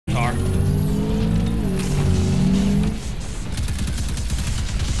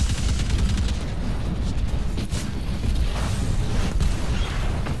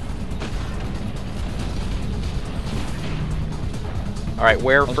Alright,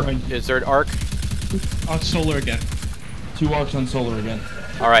 where I'll try and- is there an arc? On solar again. 2 arcs on solar again.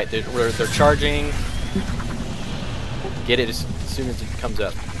 Alright, they're charging. Get it as soon as it comes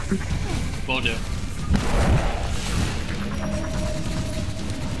up. Will do.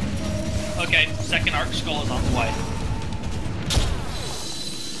 Okay, second arc skull is on the way.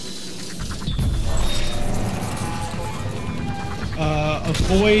 A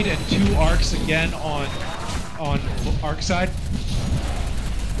void and 2 arcs again on arc side.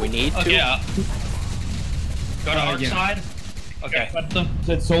 We need to. Okay, go to arc yeah. side. Okay. Is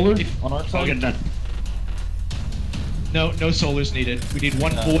that solar on arc I'll side? get done. No solars needed. We need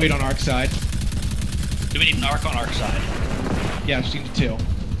 1 void on arc side. Do we need an arc on arc side? Yeah, just need 2.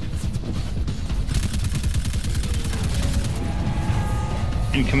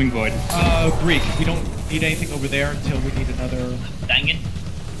 Incoming void. Greek. We don't need anything over there until we need another. Dang it.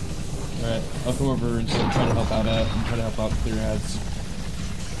 Alright, I'll come over and try to help out clear ads.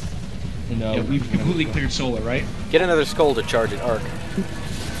 And, Yeah, we've completely cleared solar, right? Get another skull to charge at arc.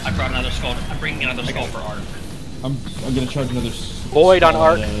 I brought another skull. I'm bringing another skull for arc. I'm gonna charge another Void on skull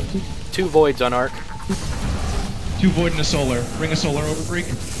arc. at, 2 voids on arc. 2 void and a solar. Bring a solar over, Greek.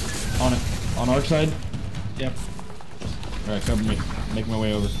 on it. On arc side? Yep. Alright, cover me. Make my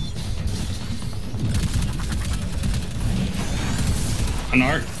way over. An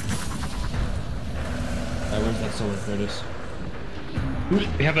arc. Where's that solar? There it is.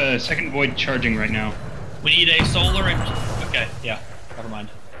 We have a second void charging right now. We need a solar and. Okay, yeah. Never mind.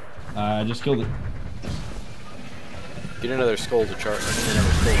 I just killed it. Get another skull to charge. Get another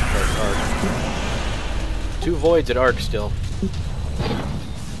skull to charge arc. 2 voids at arc still.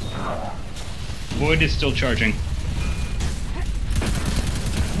 Void is still charging.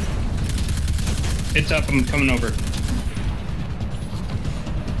 It's up, I'm coming over.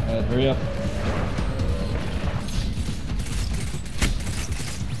 Hurry up.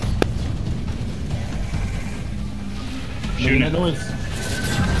 Shooting Making that it. noise.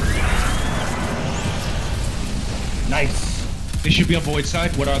 Nice. They should be on void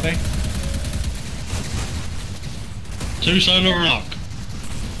side. What are they? 2 solar and arc.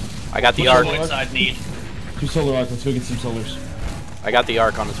 I got the What arc. does void side need? 2 solar arc. Let's go get some solars. I got the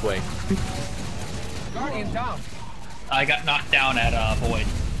arc on its way. Guardian down. I got knocked down at void.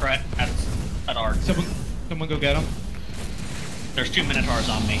 Or at arc. Someone go get them. There's 2 minotaurs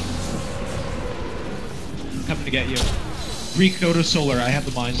on me. I'm coming to get you. Greek, go to solar. I have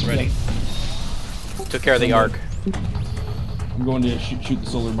the mines ready. Took care of the arc. I'm going to shoot the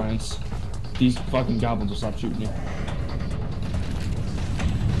solar mines. These fucking goblins will stop shooting you.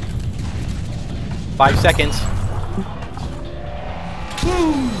 5 seconds.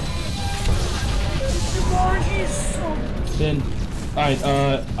 Then, alright,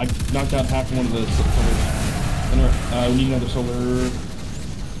 I knocked out half one of the solars. We need another solar.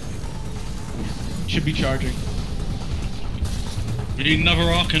 Should be charging. We need another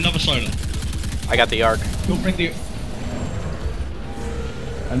arc and another solar. I got the arc. Don't bring the.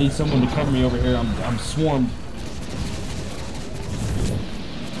 I need someone to cover me over here. I'm swarmed.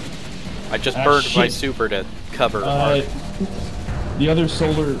 I just burned my shit. super to cover arc. The other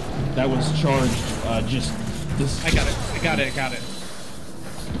solar that was charged, just this. I got it.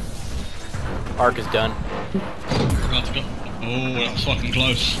 Arc is done. About to go. Oh, that was fucking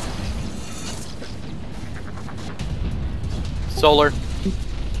close. Solar.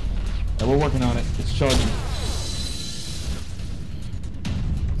 Yeah, we're working on it. It's charging.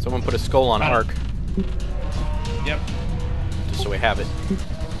 Someone put a skull on arc, Yep. just so we have it.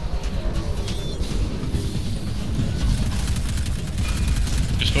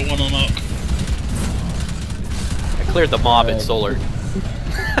 Just got 1 on arc. I cleared the mob at Alright. solar.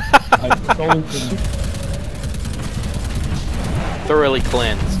 Thoroughly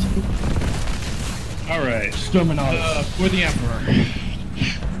cleansed. Alright. Exterminatus. For the Emperor.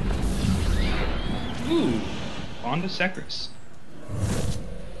 Ooh. On to Secris.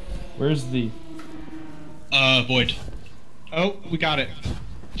 Where's the? Void. Oh, we got it.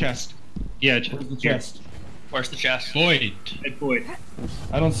 Chest. Yeah, Where's the chest? Where's the chest? Void. At void.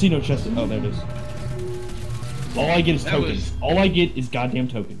 I don't see no chest. Oh, there it is. All I get is That tokens. All I get is goddamn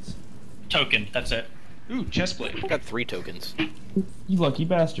tokens. Token, that's it. Ooh, chest plate. I got 3 tokens. You lucky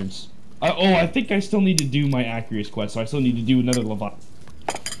bastards. I think I still need to do my Acurious quest, so I still need to do another Leviathan.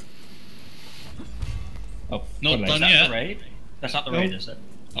 Oh, Not what did I done say? yet. That's the raid? That's not the raid, is it?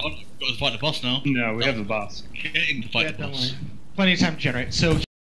 Oh, got to fight the boss now. No, we have the boss. Getting to fight the Don't boss. worry. Plenty of time to generate. So